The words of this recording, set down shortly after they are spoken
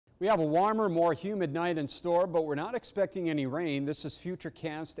We have a warmer, more humid night in store, but we're not expecting any rain. This is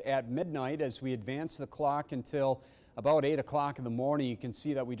Futurecast at midnight as we advance the clock until about 8 o'clock in the morning. You can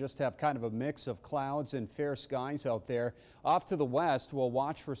see that we just have kind of a mix of clouds and fair skies out there. Off to the west, we'll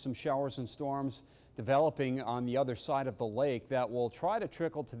watch for some showers and storms developing on the other side of the lake that will try to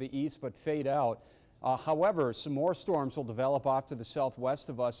trickle to the east but fade out. However, some more storms will develop off to the southwest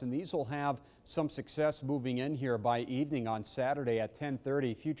of us, and these will have some success moving in here by evening on Saturday at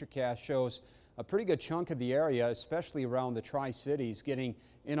 10:30. Futurecast shows a pretty good chunk of the area, especially around the Tri-Cities, getting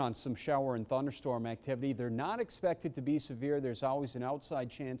in on some shower and thunderstorm activity. They're not expected to be severe. There's always an outside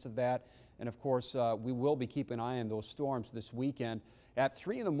chance of that. And of course, we will be keeping an eye on those storms this weekend. At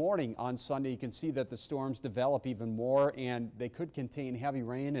 3 in the morning on Sunday, you can see that the storms develop even more, and they could contain heavy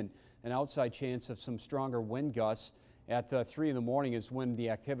rain and an outside chance of some stronger wind gusts. At 3 in the morning is when the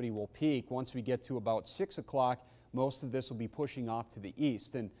activity will peak. Once we get to about 6 o'clock, most of this will be pushing off to the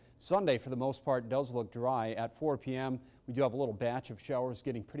east. And Sunday, for the most part, does look dry. At 4 p.m., we do have a little batch of showers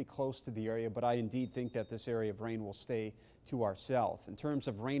getting pretty close to the area, but I indeed think that this area of rain will stay to our south. In terms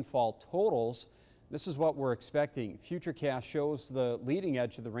of rainfall totals, this is what we're expecting. Futurecast shows the leading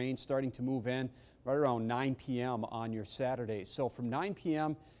edge of the rain starting to move in right around 9 p.m. on your Saturday. So from 9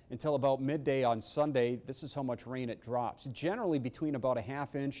 p.m. until about midday on Sunday, this is how much rain it drops. Generally between about a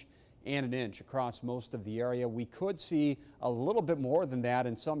 ½ inch and an inch across most of the area. We could see a little bit more than that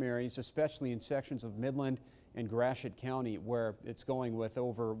in some areas, especially in sections of Midland and Gratiot County, where it's going with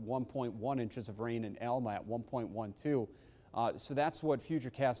over 1.1 inches of rain in Alma at 1.12. So that's what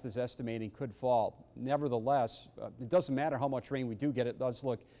Futurecast is estimating could fall. Nevertheless, it doesn't matter how much rain we do get. It does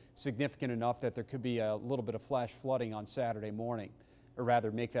look significant enough that there could be a little bit of flash flooding on Saturday morning, or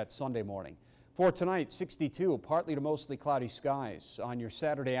rather make that Sunday morning. For tonight, 62, partly to mostly cloudy skies. On your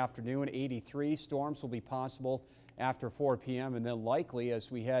Saturday afternoon, 83. Storms will be possible after 4 p.m. and then likely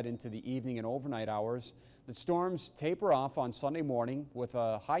as we head into the evening and overnight hours. The storms taper off on Sunday morning with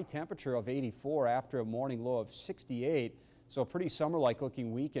a high temperature of 84 after a morning low of 68. So a pretty summer-like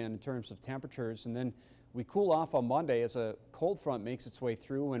looking weekend in terms of temperatures. And then we cool off on Monday as a cold front makes its way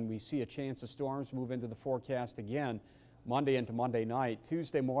through and we see a chance of storms move into the forecast again Monday into Monday night.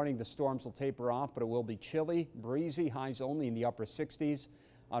 Tuesday morning, the storms will taper off, but it will be chilly, breezy, highs only in the upper 60s.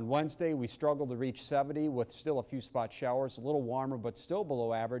 On Wednesday, we struggle to reach 70 with still a few spot showers, a little warmer, but still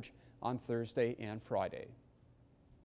below average on Thursday and Friday.